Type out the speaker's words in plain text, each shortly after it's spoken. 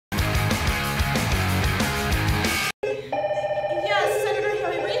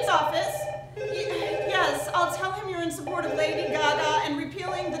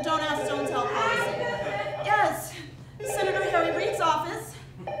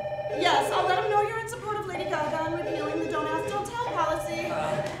Yes, I'll let him know you're in support of Lady Gaga and repealing the don't ask, don't tell policy.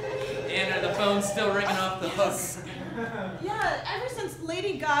 And are the phones still ringing off the hook? Yeah, ever since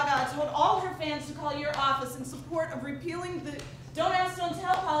Lady Gaga told all her fans to call your office in support of repealing the don't ask, don't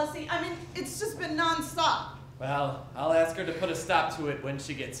tell policy, I mean, it's just been non-stop. Well, I'll ask her to put a stop to it when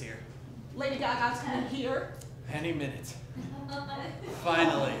she gets here. Lady Gaga's coming here. Any minute.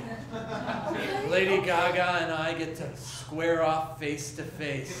 Finally. Lady Gaga and I get to square off face to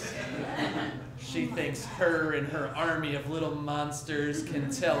face. She thinks her and her army of little monsters can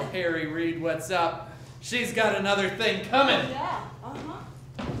tell Harry Reid what's up. She's got another thing coming. Yeah,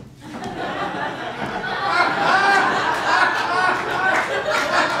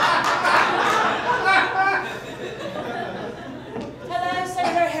 Hello,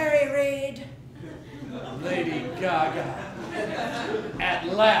 Senator Harry Reid. Lady Gaga. At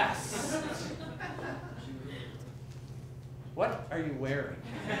last. What are you wearing?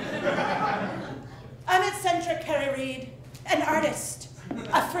 I'm eccentric Harry Reid, an artist,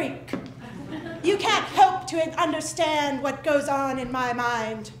 a freak. You can't hope to understand what goes on in my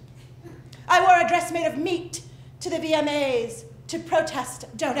mind. I wore a dress made of meat to the VMAs to protest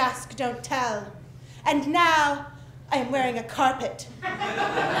Don't Ask, Don't Tell. And now I am wearing a carpet.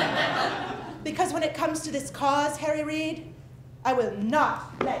 Because when it comes to this cause, Harry Reid, I will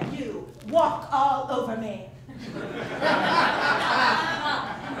not let you walk all over me.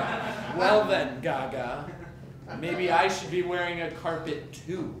 Well then, Gaga, maybe I should be wearing a carpet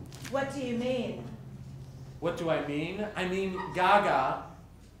too. What do you mean? What do I mean? I mean, Gaga,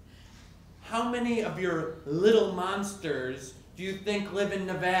 how many of your little monsters do you think live in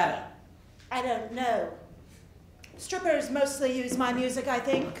Nevada? I don't know. Strippers mostly use my music, I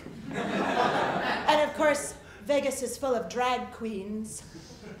think. And of course, Vegas is full of drag queens.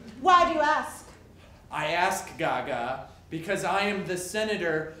 Why do you ask? I ask, Gaga, because I am the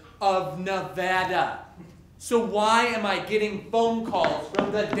senator of Nevada. So why am I getting phone calls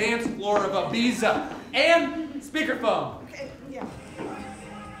from the dance floor of Ibiza and speakerphone? Okay, yeah.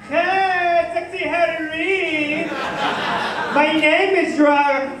 Hey, sexy Harry Reid! My name is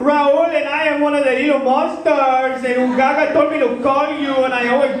Raul and I am one of the little monsters and Gaga told me to call you and I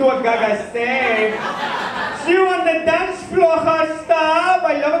always do what Gaga say. See you on the dance floor, hot stuff.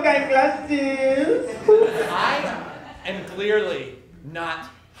 I love a guy in glasses. I am clearly not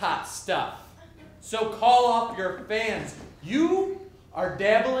hot stuff. So call off your fans. You are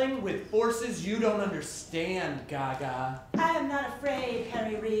dabbling with forces you don't understand, Gaga. I am not afraid,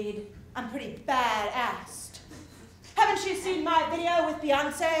 Harry Reid. I'm pretty badass. Haven't you seen my video with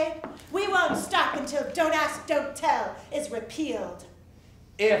Beyonce? We won't stop until Don't Ask, Don't Tell is repealed.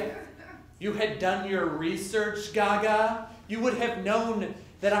 If you had done your research, Gaga, you would have known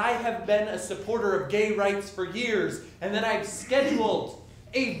that I have been a supporter of gay rights for years and that I've scheduled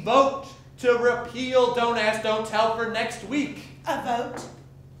a vote to repeal Don't Ask, Don't Tell for next week. A vote?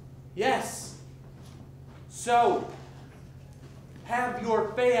 Yes. So, have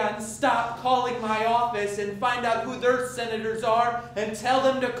your fans stop calling my office and find out who their senators are and tell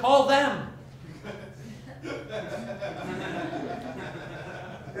them to call them.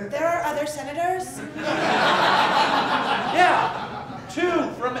 There are other senators? Yeah,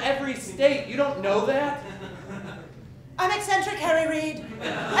 2 from every state. You don't know that? I'm eccentric, Harry Reid.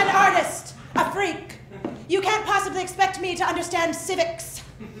 An artist, a freak. You can't possibly expect me to understand civics.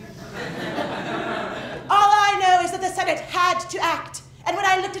 All I know is that the Senate had to act. And when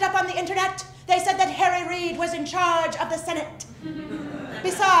I looked it up on the internet, they said that Harry Reid was in charge of the Senate.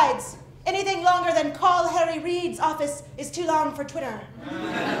 Besides, anything longer than call Harry Reid's office is too long for Twitter.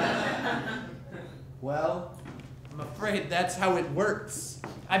 Well, I'm afraid that's how it works.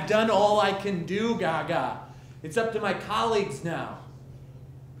 I've done all I can do, Gaga. It's up to my colleagues now.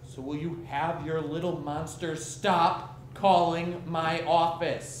 So will you have your little monster stop calling my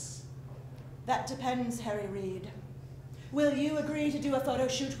office? That depends, Harry Reid. Will you agree to do a photo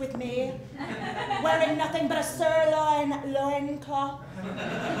shoot with me? Wearing nothing but a sirloin loincloth?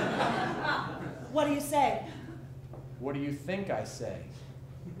 What do you say? What do you think I say?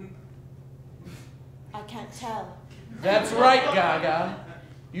 I can't tell. That's right, Gaga.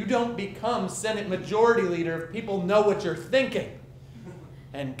 You don't become Senate Majority Leader if people know what you're thinking.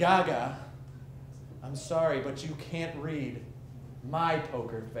 And Gaga, I'm sorry, but you can't read my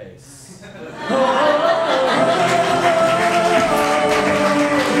poker face.